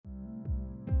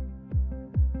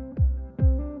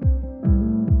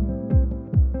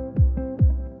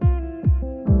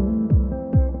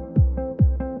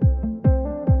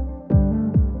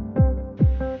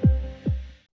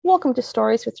Welcome to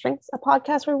Stories with Strengths, a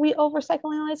podcast where we over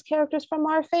psychoanalyze characters from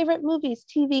our favorite movies,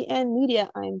 TV, and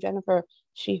media. I'm Jennifer,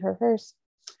 she, her, hers.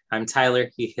 I'm Tyler,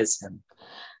 he, his, him.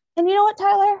 And you know what,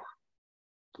 Tyler?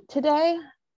 Today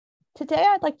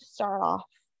I'd like to start off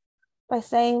by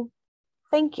saying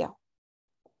thank you.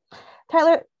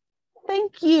 Tyler,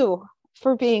 thank you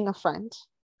for being a friend.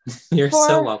 You're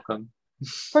so welcome.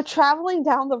 For traveling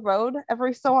down the road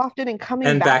every so often and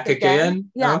coming back again.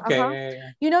 Yeah. Okay.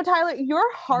 Uh-huh. You know, Tyler,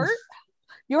 your heart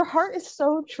is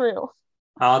so true.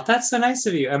 Oh, that's so nice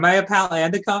of you. Am I a pal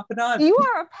and a confidant? You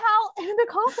are a pal and a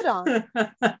confidant.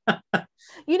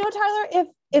 You know, Tyler,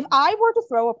 if I were to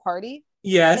throw a party,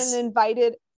 yes, and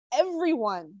invited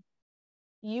everyone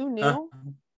you knew,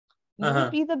 you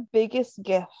would be the biggest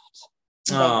gift.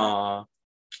 Aww.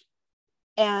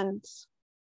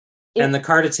 And the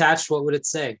card attached, what would it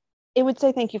say? It would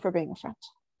say, thank you for being a friend.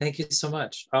 Thank you so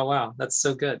much. Oh, wow. That's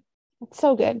so good. It's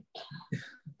so good.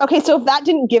 Okay, so if that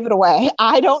didn't give it away,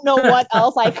 I don't know what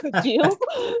else I could do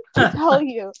to tell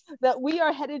you that we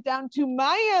are headed down to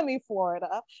Miami,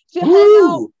 Florida to hang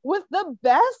out with the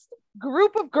best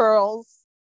group of girls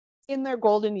in their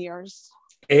golden years.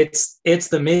 It's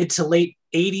the mid to late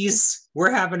 80s.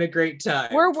 We're having a great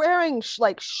time. We're wearing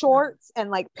shorts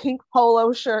and pink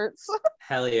polo shirts.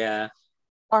 Hell yeah.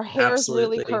 Our hair's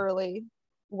really curly.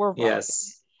 We're rocking.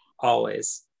 Yes,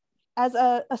 always. As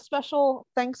a special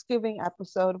Thanksgiving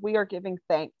episode, we are giving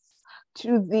thanks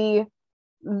to the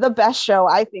best show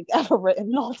I think ever written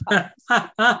in all time.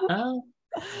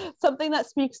 Something that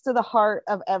speaks to the heart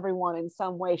of everyone in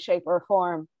some way, shape, or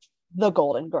form. The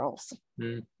Golden Girls.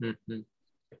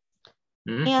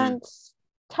 And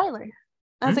Tyler,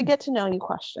 as a get to know you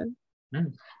question,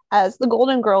 as the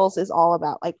Golden Girls is all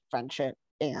about friendship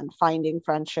and finding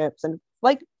friendships and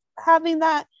having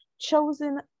that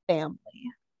chosen family.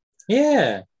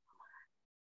 Yeah.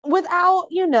 Without,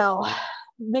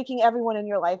 making everyone in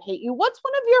your life hate you, what's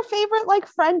one of your favorite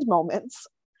friend moments?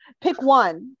 Pick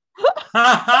one.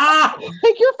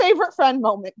 Pick your favorite friend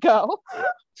moment. Go.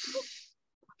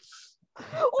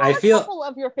 Or a couple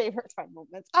of your favorite friend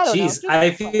moments. I don't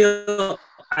know.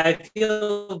 I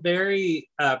feel very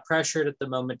pressured at the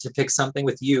moment to pick something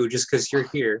with you just because you're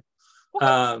here.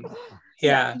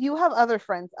 Yeah. You have other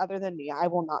friends other than me. I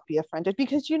will not be offended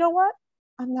because you know what?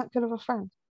 I'm not good of a friend.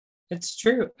 It's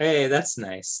true. Hey, that's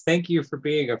nice. Thank you for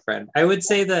being a friend. I would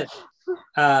say that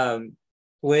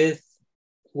with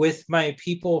my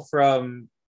people from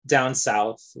down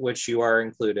south, which you are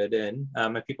included in,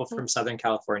 my people from Southern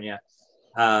California,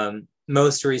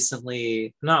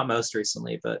 recently,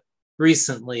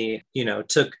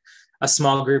 took a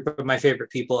small group of my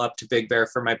favorite people up to Big Bear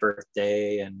for my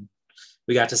birthday, and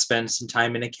we got to spend some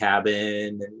time in a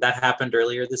cabin, and that happened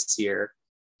earlier this year.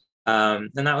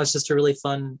 And that was just a really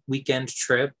fun weekend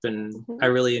trip, and I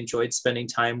really enjoyed spending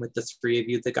time with the three of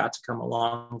you that got to come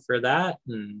along for that.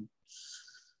 And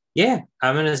yeah,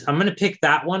 I'm gonna pick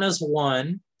that one as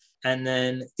one. And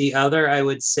then the other I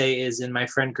would say is in my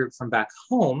friend group from back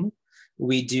home,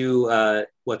 we do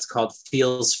what's called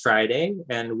Feels Friday.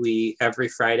 And every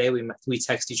Friday we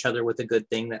text each other with a good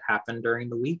thing that happened during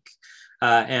the week.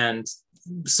 And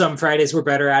some Fridays we're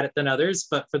better at it than others,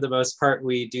 but for the most part,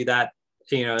 we do that,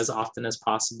 as often as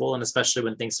possible. And especially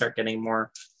when things start getting more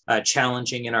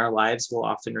challenging in our lives, we'll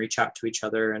often reach out to each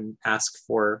other and ask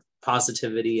for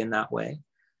positivity in that way.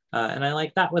 And I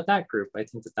like that with that group. I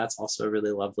think that that's also a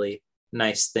really lovely,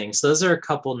 nice thing. So those are a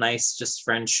couple nice just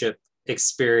friendship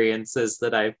experiences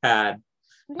that I've had,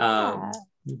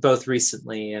 both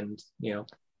recently and,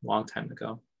 long time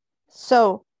ago.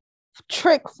 So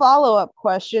trick follow-up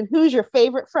question. Who's your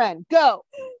favorite friend? Go.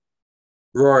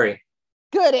 Rory.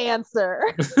 Good answer.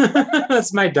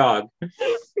 That's my dog. Yes.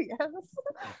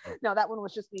 No, that one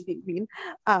was just me being mean.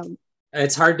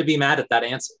 It's hard to be mad at that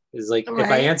answer. It's right? If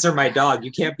I answer my dog,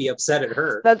 you can't be upset at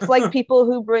her. That's like people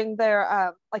who bring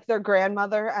their their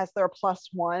grandmother as their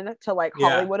 +1 to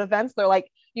Hollywood events. They're like,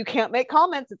 you can't make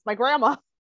comments. It's my grandma.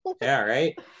 Yeah,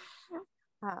 right.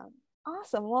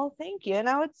 Awesome. Well, thank you. And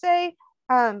I would say,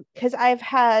 because I've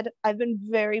been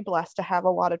very blessed to have a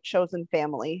lot of chosen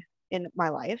family in my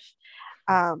life.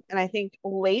 And I think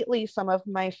lately some of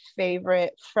my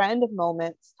favorite friend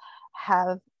moments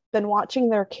have been watching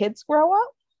their kids grow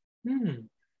up, and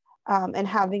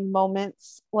having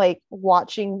moments like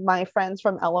watching my friends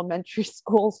from elementary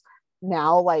schools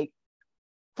now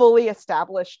fully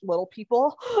established little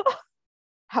people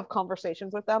have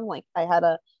conversations with them. I had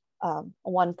a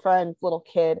one friend's little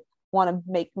kid want to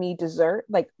make me dessert,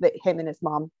 him and his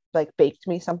mom baked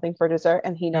me something for dessert,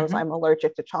 and he knows I'm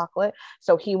allergic to chocolate,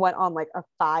 so he went on a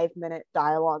 5-minute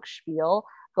dialogue spiel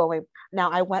going, now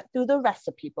I went through the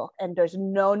recipe book and there's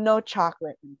no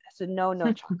chocolate in this and no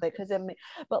chocolate because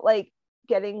but like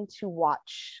getting to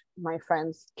watch my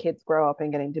friends' kids grow up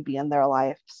and getting to be in their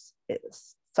lives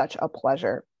is such a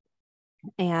pleasure.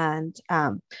 And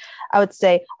I would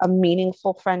say a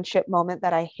meaningful friendship moment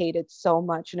that I hated so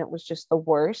much and it was just the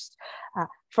worst.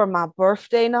 For my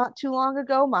birthday not too long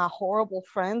ago, my horrible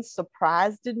friends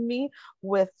surprised me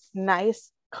with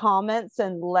nice comments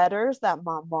and letters that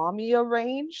my mommy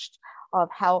arranged of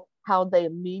how they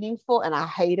meaningful, and I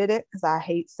hated it because I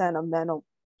hate sentimental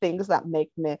things that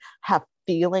make me have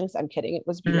feelings. I'm kidding. It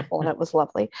was beautiful and it was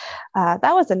lovely. That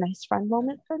was a nice friend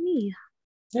moment for me.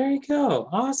 There you go.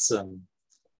 Awesome.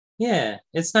 Yeah,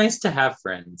 it's nice to have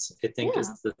friends, I think Yeah.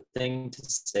 is the thing to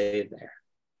say there.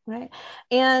 Right.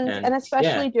 And And yeah,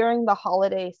 especially during the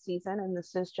holiday season, and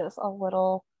this is just a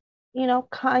little,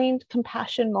 kind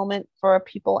compassion moment for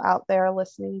people out there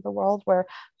listening to the world, where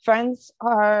friends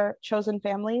are chosen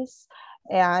families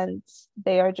and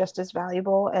they are just as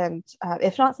valuable and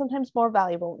if not sometimes more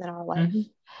valuable in our life.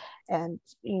 mm-hmm. And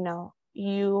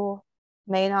you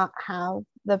may not have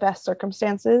the best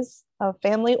circumstances of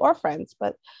family or friends,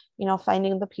 but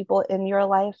finding the people in your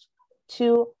life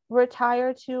to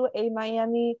retire to a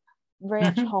Miami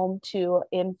ranch Mm-hmm. home to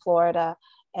in Florida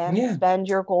and Yeah, spend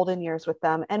your golden years with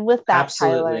them. And with that,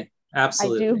 Tyler,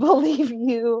 absolutely. I do Absolutely. believe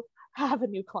you have a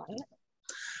new client.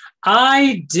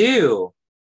 I do.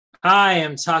 I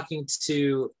am talking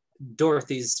to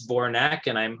Dorothy Zbornak,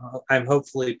 and I'm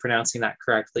hopefully pronouncing that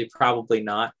correctly, probably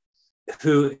not,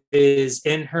 who is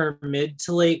in her mid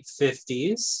to late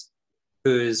 50s,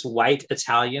 who's white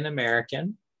Italian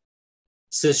American,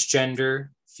 cisgender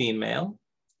female,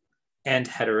 and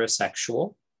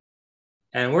heterosexual.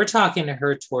 And we're talking to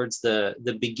her towards the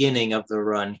beginning of the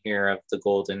run here of the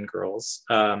Golden Girls.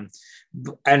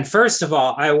 And first of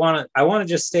all, I want to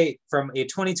just state from a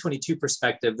 2022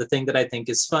 perspective, the thing that I think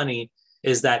is funny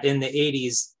is that in the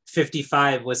 80s,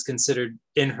 55 was considered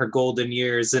in her golden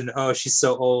years, and oh, she's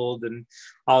so old and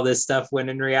all this stuff. When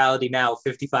in reality now,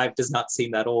 55 does not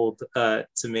seem that old to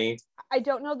me. I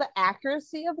don't know the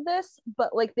accuracy of this,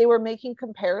 but like they were making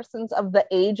comparisons of the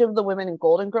age of the women in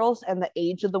Golden Girls and the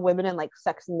age of the women in like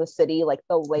Sex and the City, like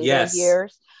the later Yes,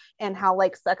 years, and how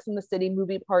like Sex and the City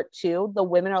movie part two, the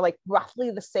women are like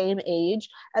roughly the same age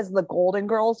as the Golden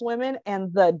Girls women,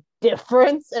 and the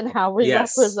difference in how we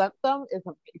yes. represent them is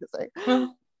amazing.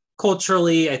 Well,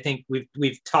 culturally, I think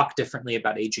we've talked differently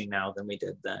about aging now than we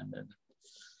did then, and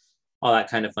all that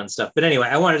kind of fun stuff. But anyway,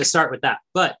 I wanted to start with that.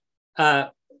 But uh,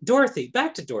 Dorothy,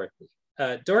 back to Dorothy.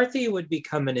 Dorothy would be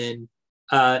coming in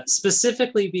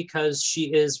specifically because she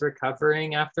is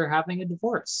recovering after having a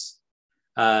divorce.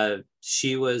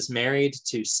 She was married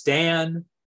to Stan,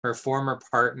 her former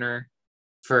partner,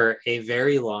 for a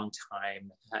very long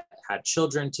time, had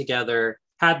children together,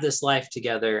 had this life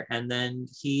together, and then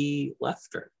he left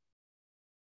her.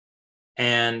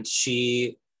 And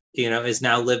she, is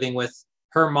now living with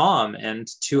her mom and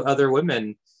two other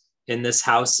women in this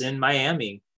house in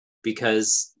Miami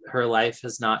because her life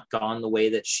has not gone the way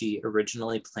that she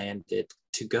originally planned it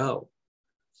to go.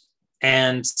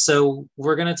 And so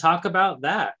we're going to talk about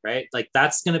that, right? Like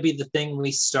that's going to be the thing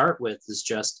we start with is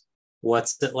just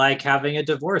what's it like having a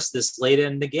divorce this late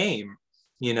in the game?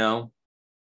 You know,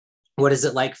 what is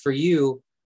it like for you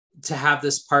to have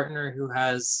this partner who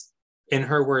has, in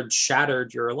her words,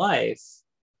 shattered your life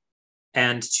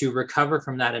and to recover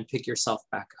from that and pick yourself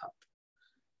back up?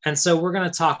 And so we're going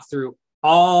to talk through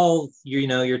all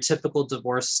your typical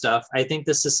divorce stuff. I think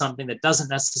this is something that doesn't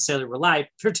necessarily rely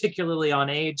particularly on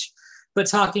age, but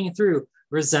talking through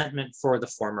resentment for the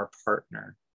former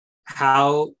partner,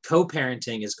 how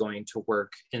co-parenting is going to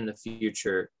work in the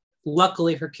future.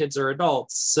 Luckily, her kids are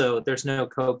adults, so there's no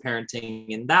co-parenting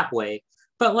in that way.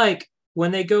 But like when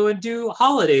they go and do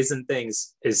holidays and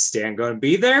things, is Stan going to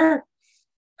be there?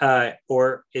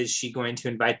 Or is she going to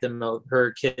invite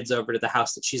her kids over to the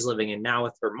house that she's living in now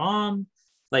with her mom?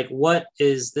 Like, what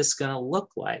is this going to look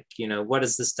like? What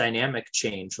does this dynamic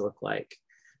change look like?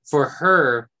 For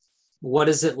her, what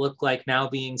does it look like now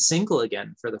being single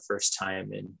again for the first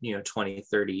time in 20,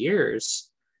 30 years?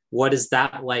 What is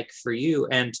that like for you?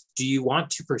 And do you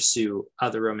want to pursue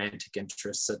other romantic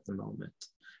interests at the moment?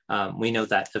 We know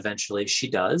that eventually she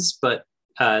does, but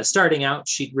starting out,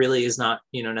 she really is not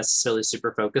necessarily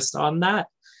super focused on that.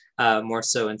 More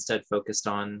so instead focused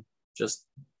on just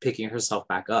picking herself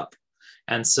back up.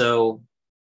 And so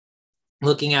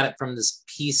looking at it from this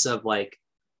piece of like,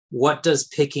 what does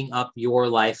picking up your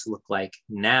life look like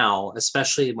now,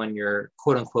 especially when you're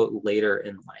quote unquote later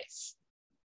in life,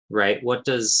 right? What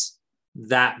does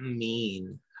that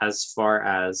mean as far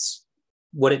as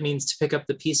what it means to pick up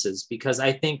the pieces. Because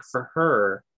I think for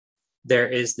her, there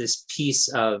is this piece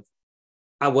of,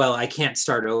 well, I can't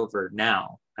start over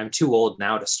now. I'm too old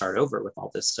now to start over with all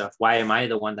this stuff. Why am I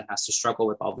the one that has to struggle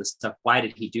with all this stuff? Why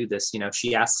did he do this?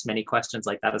 She asks many questions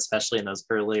like that, especially in those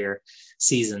earlier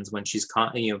seasons when she's,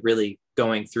 really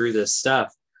going through this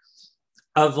stuff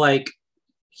of like,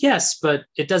 yes, but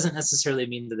it doesn't necessarily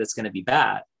mean that it's going to be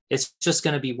bad. It's just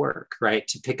going to be work, right?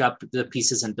 To pick up the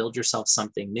pieces and build yourself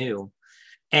something new.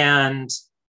 And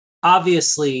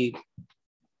obviously,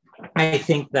 I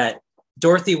think that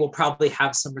Dorothy will probably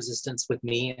have some resistance with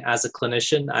me as a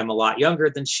clinician. I'm a lot younger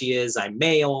than she is. I'm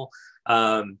male.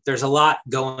 There's a lot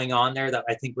going on there that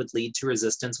I think would lead to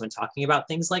resistance when talking about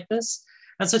things like this.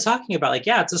 And so talking about like,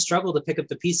 yeah, it's a struggle to pick up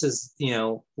the pieces,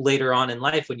 later on in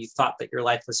life when you thought that your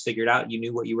life was figured out, you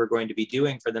knew what you were going to be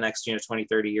doing for the next, 20,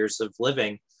 30 years of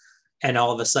living. And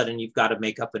all of a sudden you've got to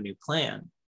make up a new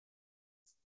plan.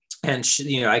 And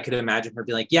she, I could imagine her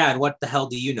being like, yeah, and what the hell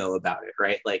do you know about it?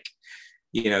 Right. Like,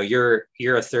 you're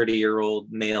a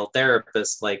 30-year-old male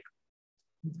therapist. Like,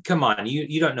 come on,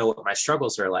 you don't know what my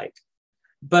struggles are like.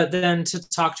 But then to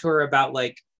talk to her about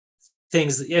like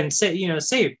things and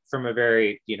say from a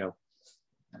very,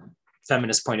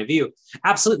 feminist point of view,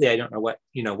 absolutely, I don't know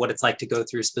what it's like to go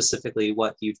through specifically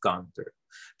what you've gone through.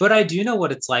 But I do know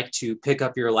what it's like to pick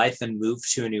up your life and move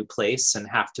to a new place and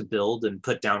have to build and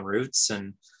put down roots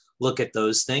and look at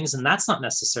those things. And that's not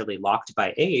necessarily locked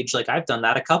by age. Like I've done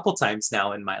that a couple times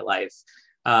now in my life.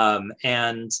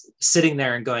 And sitting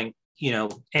there and going,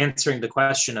 answering the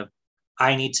question of,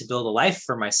 I need to build a life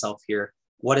for myself here.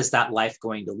 What is that life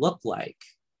going to look like?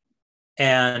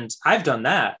 And I've done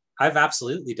that. I've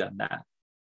absolutely done that.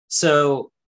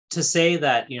 So to say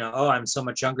that, oh, I'm so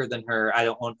much younger than her, I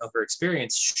don't want her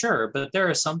experience, sure. But there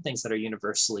are some things that are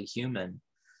universally human,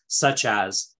 such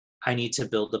as, I need to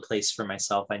build a place for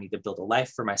myself. I need to build a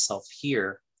life for myself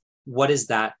here. What is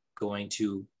that going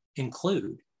to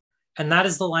include? And that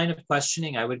is the line of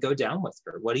questioning I would go down with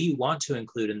her. What do you want to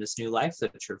include in this new life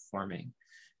that you're forming?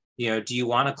 Do you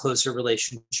want a closer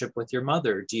relationship with your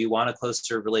mother? Do you want a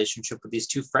closer relationship with these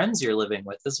two friends you're living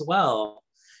with as well?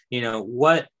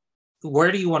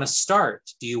 Where do you want to start?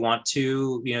 Do you want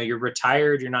to, you're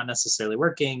retired, you're not necessarily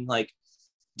working. Like,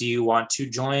 do you want to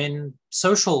join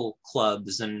social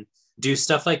clubs and do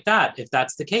stuff like that? If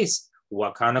that's the case,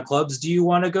 what kind of clubs do you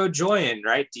want to go join,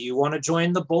 right? Do you want to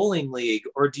join the bowling league,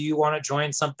 or do you want to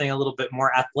join something a little bit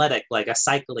more athletic, like a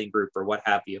cycling group or what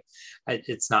have you?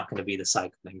 It's not going to be the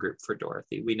cycling group for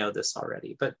Dorothy. We know this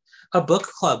already, but a book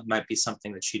club might be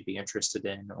something that she'd be interested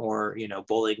in, or,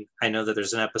 bowling. I know that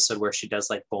there's an episode where she does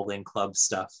like bowling club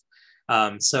stuff.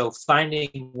 So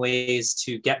finding ways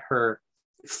to get her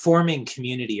forming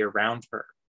community around her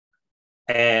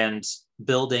and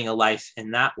building a life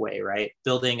in that way, right?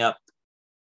 Building up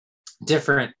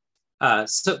different,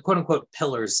 so quote unquote,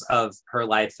 pillars of her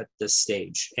life at this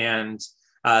stage. And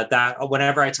that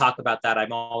whenever I talk about that,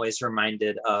 I'm always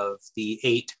reminded of the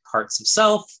 8 parts of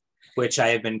self, which I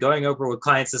have been going over with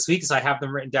clients this week. So I have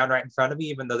them written down right in front of me,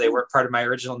 even though they weren't part of my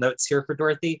original notes here for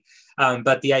Dorothy.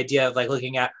 But the idea of like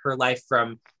looking at her life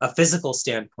from a physical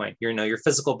standpoint, your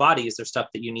physical body, is there stuff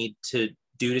that you need to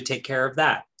do to take care of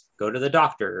that? Go to the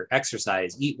doctor,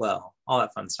 exercise, eat well, all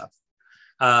that fun stuff.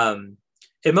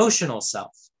 Emotional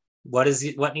self. What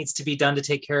needs to be done to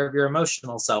take care of your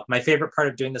emotional self? My favorite part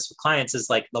of doing this with clients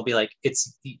is like, they'll be like,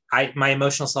 my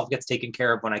emotional self gets taken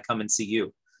care of when I come and see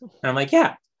you. And I'm like,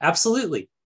 yeah, absolutely.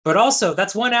 But also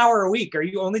that's 1 hour a week. Are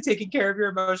you only taking care of your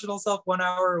emotional self 1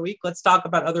 hour a week? Let's talk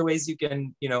about other ways you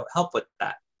can, help with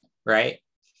that. Right.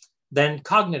 Then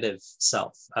cognitive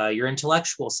self, your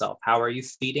intellectual self. How are you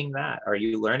feeding that? Are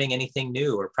you learning anything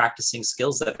new or practicing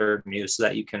skills that are new so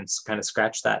that you can kind of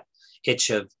scratch that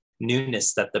itch of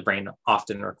newness that the brain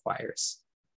often requires?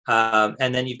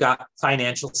 And then you've got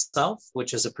financial self,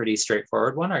 which is a pretty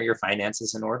straightforward one. Are your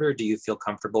finances in order? Do you feel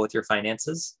comfortable with your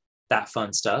finances? That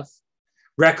fun stuff.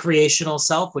 Recreational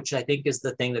self, which I think is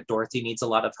the thing that Dorothy needs a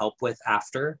lot of help with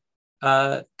after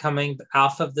coming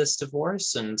off of this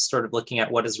divorce, and sort of looking at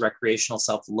what does recreational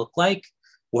self look like?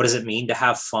 What does it mean to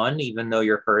have fun even though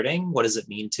you're hurting? What does it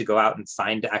mean to go out and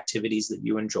find activities that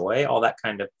you enjoy? All that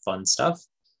kind of fun stuff.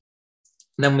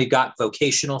 And then we've got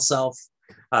vocational self,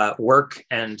 work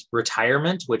and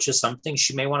retirement, which is something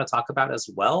she may want to talk about as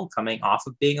well, coming off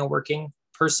of being a working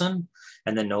person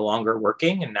and then no longer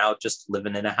working and now just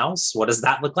living in a house. What does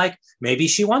that look like? Maybe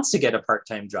she wants to get a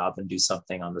part-time job and do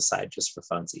something on the side just for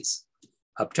funsies.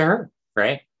 Up to her,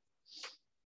 right?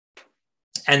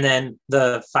 And then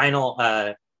the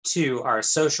final 2 are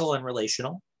social and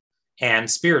relational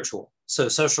and spiritual. So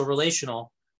social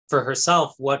relational, for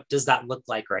herself, what does that look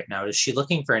like right now? Is she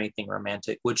looking for anything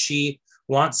romantic? Would she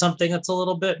want something that's a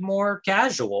little bit more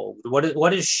casual?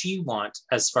 What does she want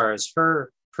as far as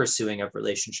her pursuing of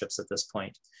relationships at this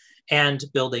point, and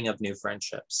building of new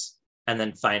friendships? And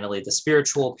then finally, the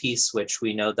spiritual piece, which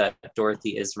we know that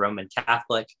Dorothy is Roman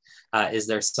Catholic. Is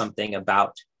there something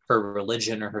about her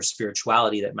religion or her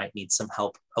spirituality that might need some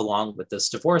help along with this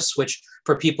divorce? Which,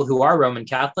 for people who are Roman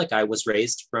Catholic, I was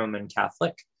raised Roman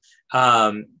Catholic.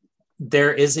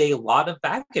 There is a lot of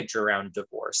baggage around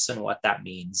divorce and what that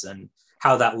means and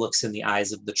how that looks in the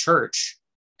eyes of the church.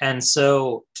 And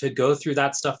so to go through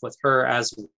that stuff with her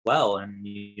as well, and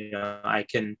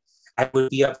I would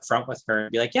be upfront with her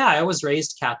and be like, yeah, I was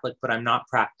raised Catholic, but I'm not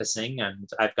practicing, and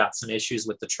I've got some issues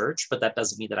with the church, but that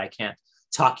doesn't mean that I can't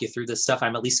talk you through this stuff.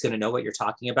 I'm at least going to know what you're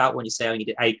talking about when you say,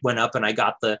 I went up and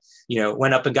got the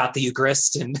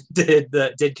Eucharist and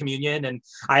did communion. And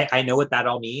I know what that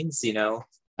all means.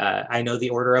 I know the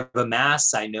order of a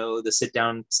mass. I know the sit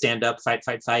down, stand up, fight,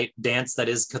 fight, fight dance that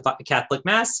is Catholic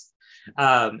mass.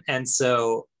 And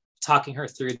so talking her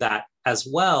through that, as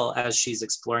well as she's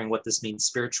exploring what this means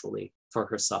spiritually for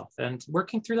herself and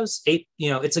working through those 8,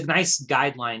 it's a nice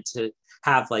guideline to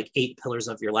have, like 8 pillars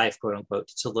of your life, quote unquote,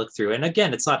 to look through. And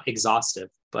again, it's not exhaustive,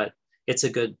 but it's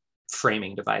a good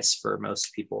framing device for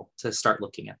most people to start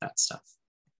looking at that stuff.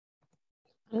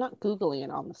 I'm not Googling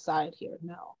it on the side here,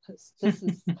 no, because this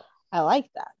is, I like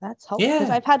that. That's helpful.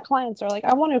 Because I've had clients who are like,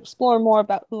 I want to explore more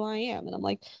about who I am. And I'm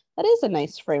like, that is a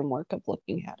nice framework of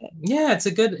looking at it. Yeah, it's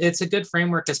a good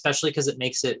framework, especially because it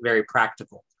makes it very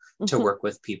practical to work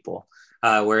with people,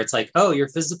 where it's like, oh, your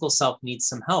physical self needs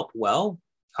some help. Well,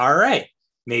 all right,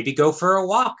 maybe go for a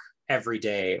walk every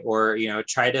day, or,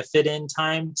 try to fit in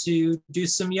time to do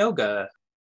some yoga.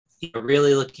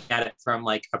 Really looking at it from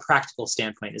like a practical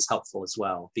standpoint is helpful as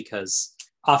well, because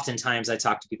oftentimes I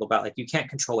talk to people about, like, you can't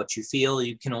control what you feel.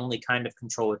 You can only kind of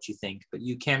control what you think, but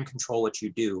you can control what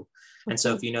you do. And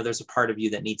so if there's a part of you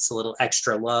that needs a little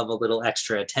extra love, a little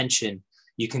extra attention,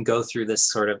 you can go through this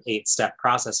sort of 8-step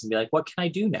process and be like, what can I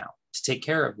do now to take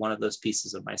care of one of those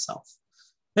pieces of myself?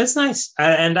 That's nice.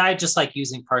 And I just like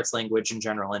using parts language in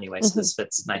general anyway, so this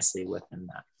fits nicely within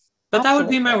that. But Absolutely. That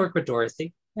would be my work with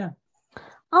Dorothy. Yeah.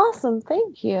 Awesome.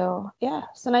 Thank you.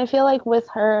 Yes. And I feel like with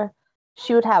her,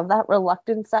 she would have that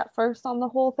reluctance at first on the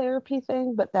whole therapy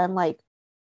thing, but then like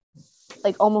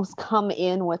almost come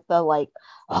in with the like,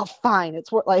 oh, fine,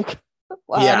 it's like,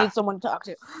 well, I need someone to talk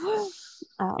to.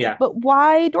 But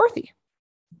why Dorothy?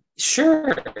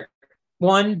 Sure.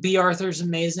 1, B. Arthur's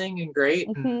amazing and great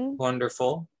and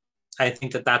wonderful. I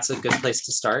think that that's a good place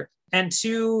to start. And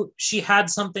 2, she had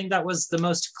something that was the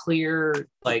most clear,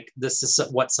 like, this is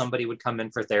what somebody would come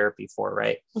in for therapy for,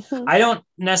 right? I don't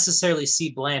necessarily see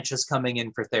Blanche as coming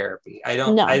in for therapy. I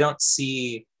don't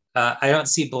see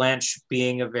Blanche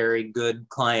being a very good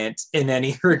client in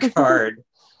any regard.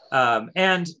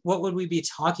 And what would we be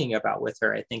talking about with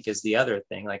her, I think, is the other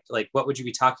thing. Like what would you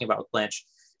be talking about with Blanche?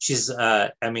 She's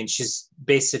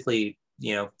basically,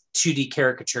 2D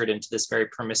caricatured into this very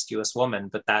promiscuous woman,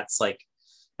 but that's like,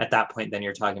 at that point, then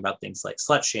you're talking about things like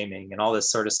slut shaming and all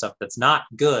this sort of stuff that's not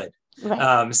good.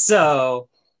 Right. So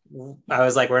I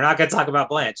was like, we're not going to talk about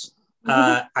Blanche.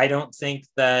 I don't think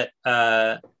that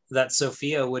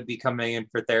Sophia would be coming in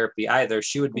for therapy either.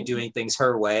 She would be doing things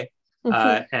her way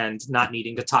and not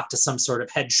needing to talk to some sort of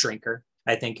head shrinker,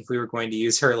 I think, if we were going to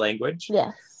use her language.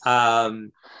 Yes.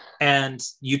 And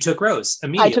you took Rose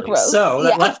immediately. I took Rose. So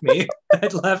that left me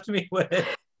with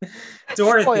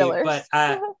Dorothy. Spoilers.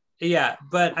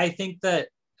 But I think that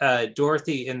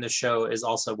Dorothy in the show is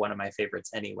also one of my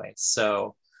favorites anyway.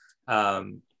 So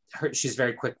she's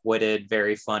very quick-witted,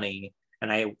 very funny,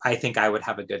 and I think I would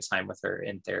have a good time with her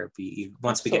in therapy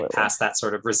once we get past that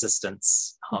sort of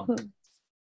resistance hump.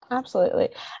 Absolutely.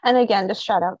 And again, just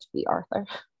shout out to B. Arthur.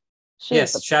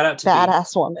 Shout out to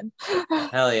badass woman.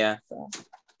 Hell yeah. So.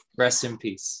 Rest in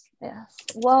peace. Yes.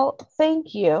 Well,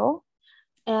 thank you.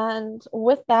 And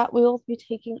with that, we will be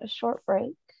taking a short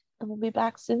break, and we'll be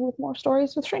back soon with more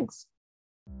stories with shrinks.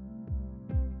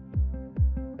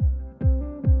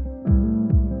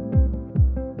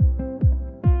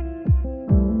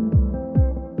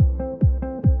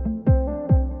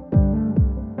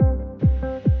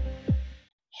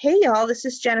 Hey y'all, this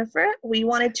is Jennifer. We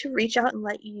wanted to reach out and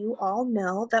let you all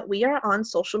know that we are on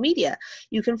social media.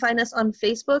 You can find us on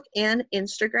Facebook and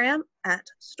Instagram at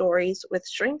Stories with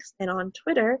Shrinks, and on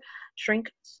Twitter,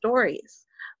 Shrink Stories.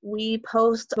 We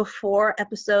post before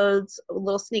episodes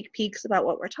little sneak peeks about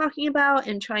what we're talking about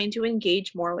and trying to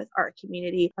engage more with our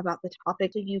community about the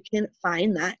topic, so you can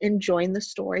find that and join the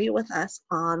story with us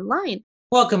online.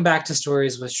 Welcome back to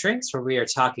Stories with Shrinks, where we are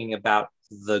talking about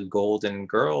the Golden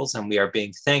Girls, and we are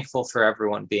being thankful for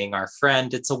everyone being our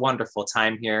friend. It's a wonderful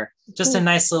time here. Just a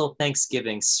nice little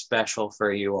Thanksgiving special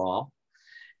for you all.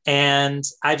 And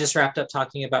I just wrapped up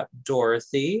talking about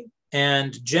Dorothy.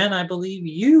 And Jen, I believe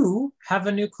you have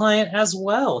a new client as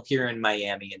well here in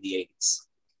Miami in the 80s.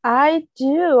 I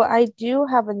do. I do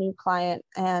have a new client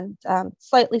and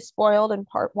slightly spoiled in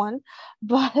part one,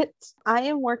 but I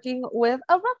am working with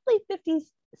a roughly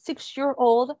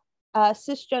 56-year-old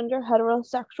cisgender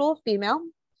heterosexual female,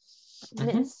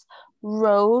 Miss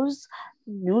Rose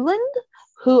Newland,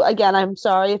 who, again, I'm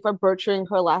sorry if I'm butchering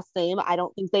her last name. I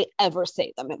don't think they ever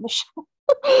say them in the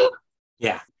show.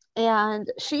 Yeah. And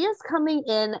she is coming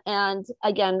in, and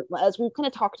again, as we've kind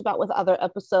of talked about with other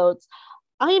episodes,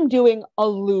 I am doing a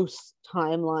loose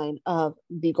timeline of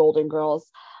the Golden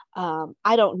Girls.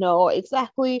 I don't know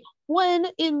exactly when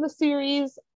in the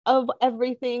series of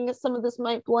everything some of this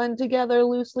might blend together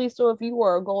loosely. So if you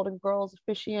are a Golden Girls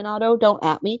aficionado, don't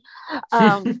at me.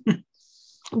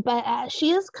 But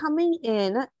she is coming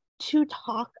in to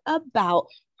talk about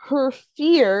her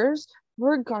fears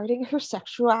regarding her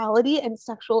sexuality and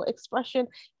sexual expression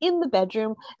in the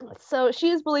bedroom. So she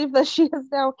is believed that she has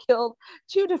now killed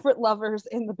 2 different lovers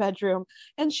in the bedroom,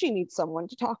 and she needs someone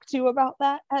to talk to about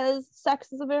that, as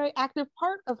sex is a very active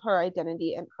part of her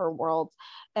identity and her world,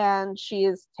 and she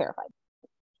is terrified.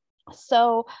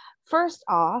 So first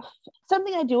off,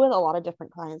 something I do with a lot of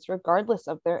different clients, regardless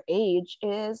of their age,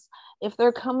 is if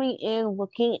they're coming in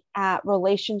looking at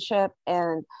relationship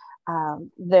and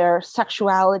their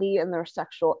sexuality and their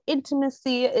sexual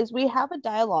intimacy, is we have a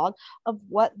dialogue of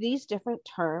what these different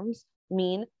terms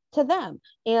mean to them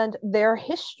and their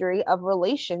history of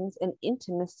relations and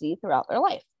intimacy throughout their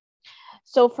life.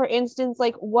 So for instance,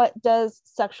 like, what does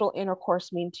sexual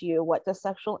intercourse mean to you? What does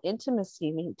sexual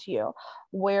intimacy mean to you?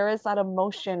 Where is that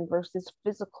emotion versus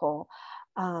physical?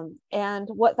 And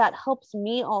what that helps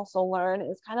me also learn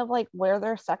is kind of like where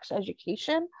their sex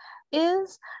education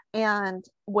is and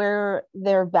where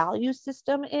their value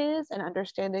system is, and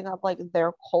understanding of like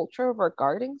their culture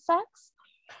regarding sex,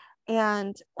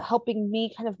 and helping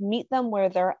me kind of meet them where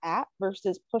they're at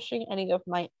versus pushing any of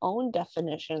my own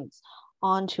definitions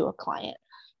onto a client.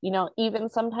 You know, even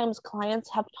sometimes clients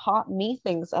have taught me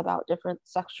things about different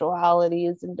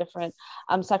sexualities and different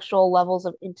sexual levels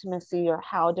of intimacy, or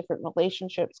how different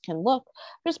relationships can look,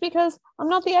 just because I'm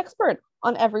not the expert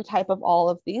on every type of all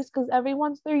of these, because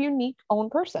everyone's their unique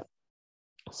own person.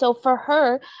 So for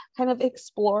her, kind of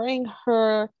exploring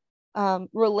her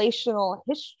relational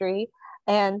history,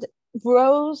 and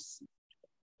Rose,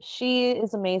 she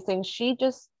is amazing.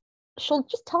 She'll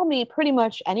just tell me pretty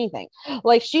much anything.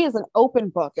 Like, she is an open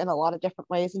book in a lot of different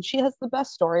ways, and she has the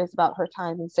best stories about her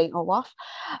time in St. Olaf.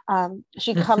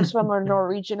 She comes from a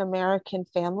Norwegian American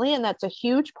family, and that's a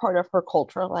huge part of her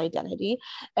cultural identity.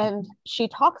 And she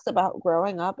talks about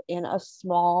growing up in a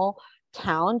small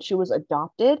town. She was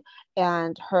adopted,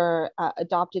 and her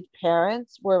adopted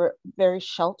parents were very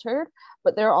sheltered,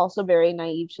 but they're also very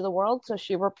naive to the world. So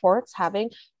she reports having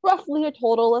roughly a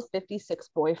total of 56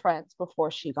 boyfriends before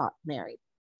she got married.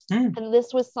 And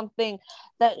this was something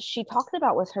that she talked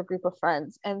about with her group of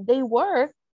friends, and they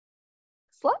were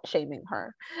slut shaming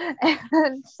her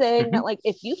and saying that, like,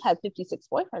 if you've had 56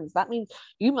 boyfriends, that means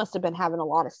you must have been having a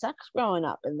lot of sex growing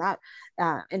up. And that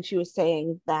and she was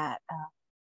saying that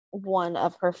one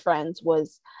of her friends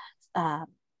was kind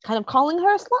of calling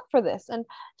her a slut for this, and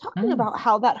talking about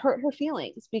how that hurt her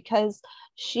feelings, because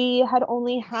she had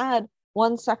only had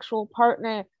one sexual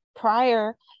partner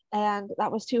prior, and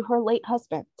that was to her late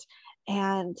husband.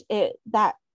 And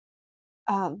that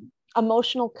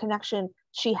emotional connection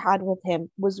she had with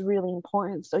him was really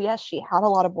important. So yes, she had a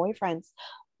lot of boyfriends,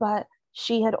 but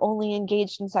she had only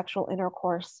engaged in sexual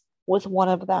intercourse with one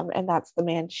of them, and that's the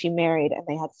man she married, and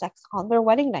they had sex on their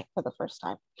wedding night for the first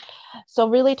time. So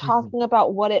really talking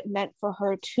about what it meant for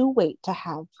her to wait to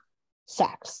have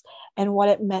sex, and what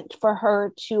it meant for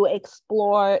her to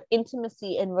explore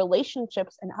intimacy in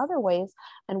relationships in other ways,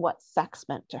 and what sex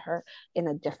meant to her in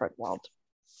a different world.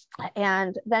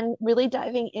 And then really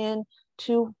diving in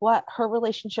to what her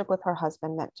relationship with her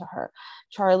husband meant to her.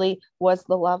 Charlie was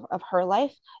the love of her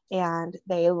life, and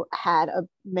they had a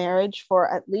marriage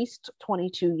for at least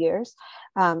 22 years.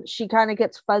 She kind of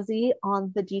gets fuzzy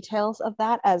on the details of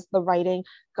that as the writing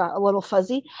got a little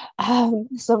fuzzy.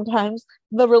 Sometimes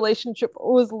the relationship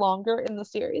was longer in the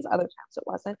series, other times it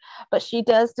wasn't. But she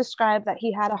does describe that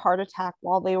he had a heart attack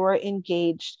while they were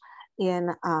engaged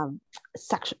in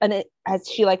and as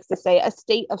she likes to say, a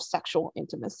state of sexual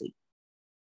intimacy.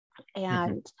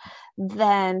 And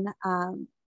then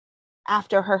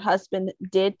after her husband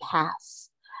did pass,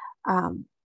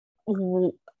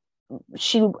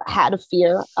 she had a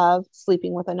fear of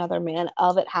sleeping with another man,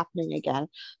 of it happening again,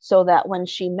 so that when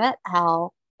she met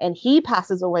Hal and he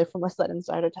passes away from a sudden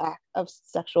start attack of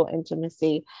sexual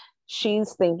intimacy,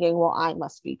 she's thinking, well, I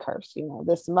must be cursed,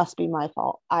 this must be my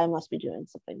fault, I must be doing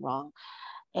something wrong.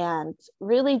 And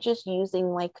really just using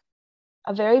like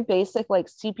a very basic like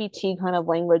CPT kind of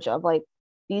language of like,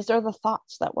 these are the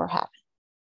thoughts that we're having.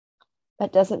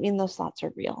 That doesn't mean those thoughts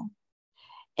are real.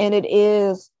 And it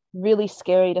is really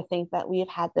scary to think that we've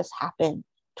had this happen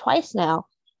twice now,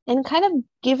 and kind of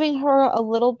giving her a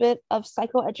little bit of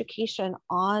psychoeducation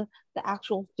on the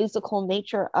actual physical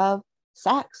nature of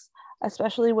sex,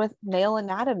 especially with male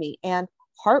anatomy and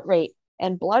heart rate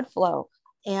and blood flow.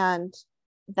 And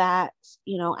that,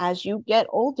 as you get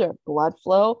older, blood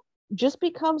flow just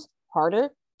becomes harder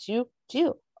to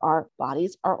do. Our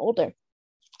bodies are older,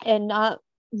 and not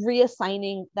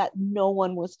reassigning that no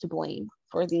one was to blame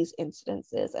for these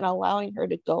incidences, and allowing her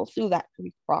to go through that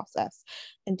grief process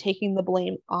and taking the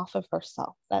blame off of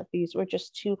herself, that these were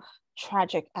just two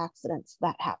tragic accidents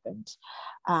that happened,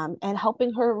 and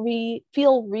helping her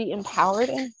feel re-empowered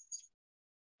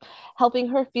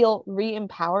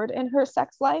in her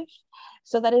sex life,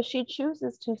 so that if she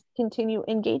chooses to continue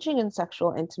engaging in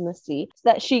sexual intimacy,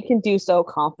 that she can do so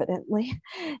confidently,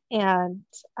 and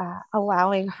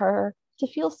allowing her to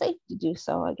feel safe to do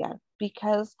so again,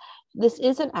 because this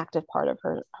is an active part of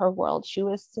her world. She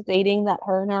was stating that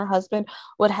her and her husband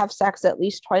would have sex at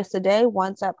least twice a day,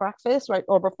 once at breakfast, right,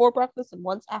 or before breakfast, and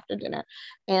once after dinner.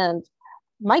 And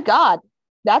my God,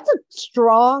 that's a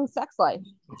strong sex life.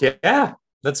 Yeah,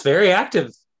 that's very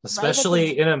active,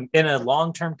 especially right? in a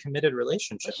long-term committed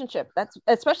relationship. That's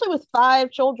especially with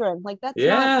 5 children. Like, that's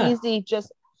not easy,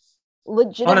 just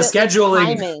legitimate on a scheduling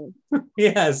timing.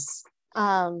 Yes.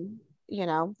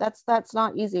 That's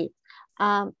not easy.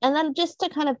 And then just to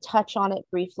kind of touch on it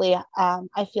briefly,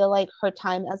 I feel like her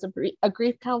time as a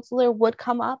grief counselor would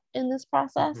come up in this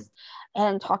process, mm-hmm.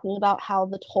 and talking about how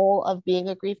the toll of being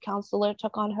a grief counselor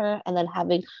took on her, and then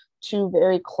having 2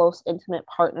 very close, intimate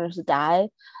partners die,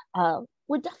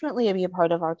 would definitely be a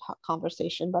part of our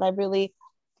conversation. But I really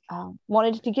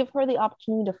wanted to give her the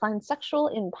opportunity to find sexual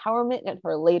empowerment in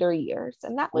her later years,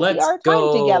 and that would be our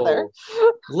time together.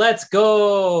 Let's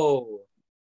go.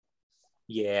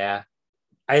 Yeah.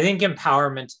 I think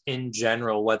empowerment in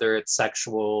general, whether it's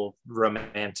sexual,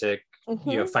 romantic,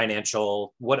 mm-hmm.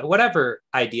 Financial, whatever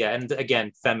idea, and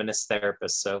again, feminist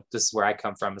therapist, so this is where I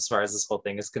come from as far as this whole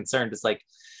thing is concerned, is like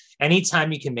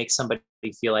anytime you can make somebody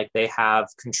feel like they have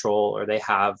control, or they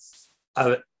have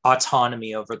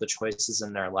autonomy over the choices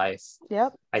in their life,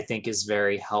 yep, I think is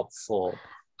very helpful.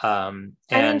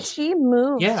 She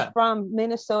moved from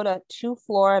Minnesota to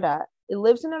Florida. It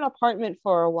lives in an apartment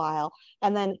for a while,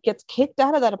 and then gets kicked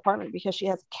out of that apartment because she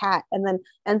has a cat, and then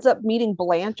ends up meeting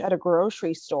Blanche at a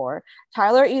grocery store.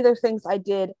 Tyler either thinks I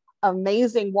did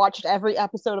amazing, watched every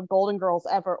episode of Golden Girls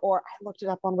ever, or I looked it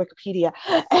up on Wikipedia.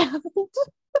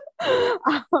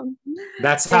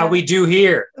 That's how we do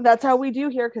here. That's how we do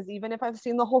here, because even if I've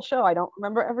seen the whole show, I don't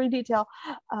remember every detail.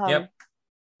 Yep.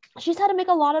 She's had to make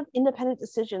a lot of independent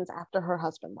decisions after her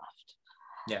husband left.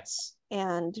 Yes.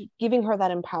 And giving her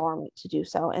that empowerment to do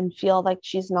so, and feel like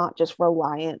she's not just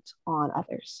reliant on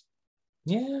others.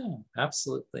 Yeah,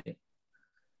 absolutely.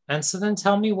 And so then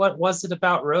tell me, what was it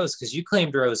about Rose? Because you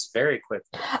claimed Rose very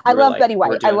quickly. I love Betty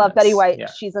White. I love Betty White. Yeah.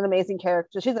 She's an amazing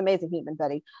character. She's an amazing human,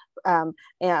 Betty.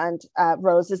 And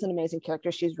Rose is an amazing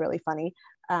character. She's really funny.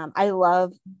 I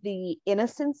love the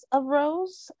innocence of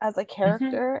Rose as a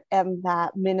character, mm-hmm. and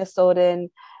that Minnesotan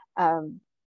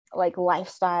like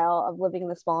lifestyle of living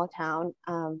in a small town.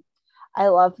 I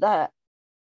love that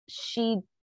she,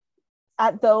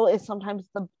 though, is sometimes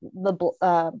the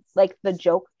like the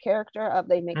joke character of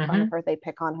they make mm-hmm. fun of her, they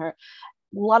pick on her.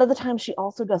 A lot of the time she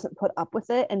also doesn't put up with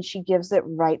it, and she gives it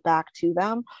right back to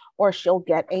them, or she'll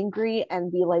get angry and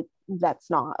be like, that's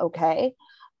not okay.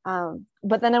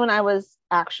 But then when I was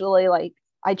actually like,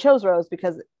 I chose Rose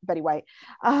because Betty White.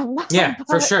 Yeah,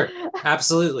 for sure.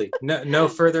 Absolutely. No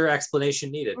further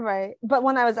explanation needed. Right. But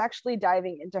when I was actually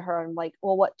diving into her, I'm like,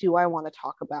 well, what do I want to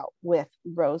talk about with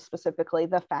Rose specifically?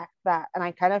 The fact that, and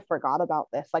I kind of forgot about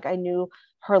this, like I knew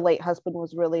her late husband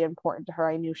was really important to her.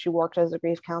 I knew she worked as a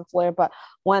grief counselor, but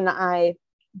when I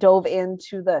dove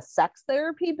into the sex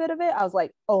therapy bit of it, I was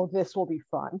like, oh, this will be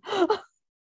fun.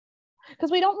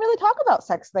 Because we don't really talk about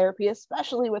sex therapy,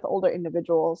 especially with older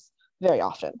individuals, very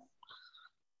often.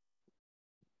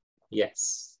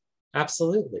 Yes,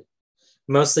 absolutely.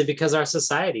 Mostly because our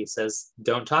society says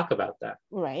don't talk about that.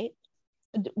 Right.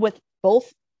 With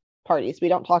both parties, we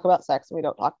don't talk about sex, and we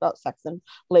don't talk about sex in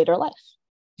later life.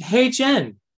 Hey,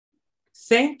 Jen,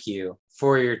 thank you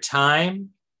for your time,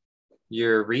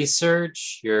 your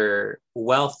research, your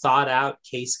well thought out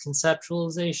case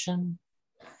conceptualization,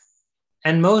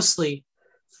 and mostly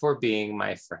for being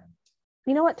my friend.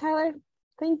 You know what, Tyler?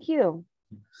 Thank you.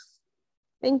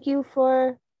 Thank you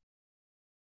for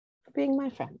being my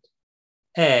friend.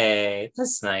 Hey,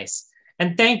 that's nice.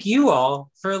 And thank you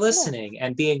all for listening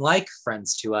and being like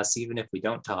friends to us, even if we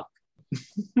don't talk.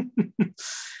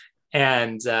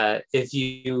 And if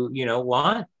you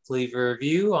want, leave a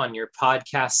review on your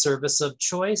podcast service of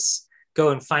choice. Go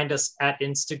and find us at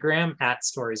Instagram at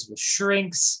Stories with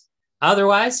Shrinks.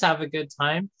 Otherwise, have a good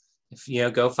time.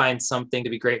 If go find something to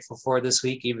be grateful for this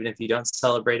week, even if you don't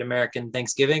celebrate American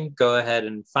Thanksgiving, go ahead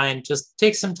and just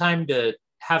take some time to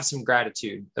have some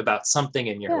gratitude about something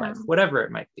in your life, whatever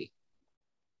it might be.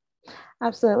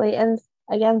 Absolutely. And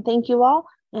again, thank you all.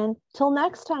 And till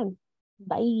next time.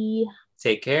 Bye.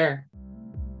 Take care.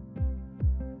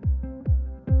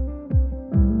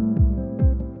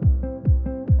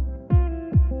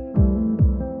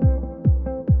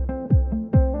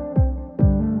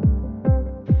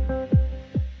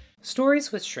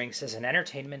 Stories with Shrinks is an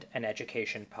entertainment and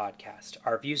education podcast.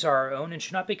 Our views are our own and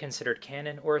should not be considered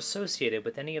canon or associated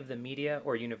with any of the media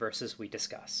or universes we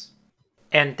discuss.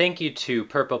 And thank you to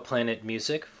Purple Planet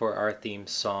Music for our theme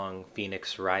song,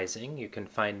 Phoenix Rising. You can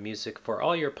find music for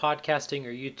all your podcasting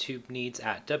or YouTube needs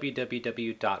at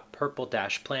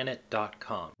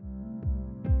www.purple-planet.com.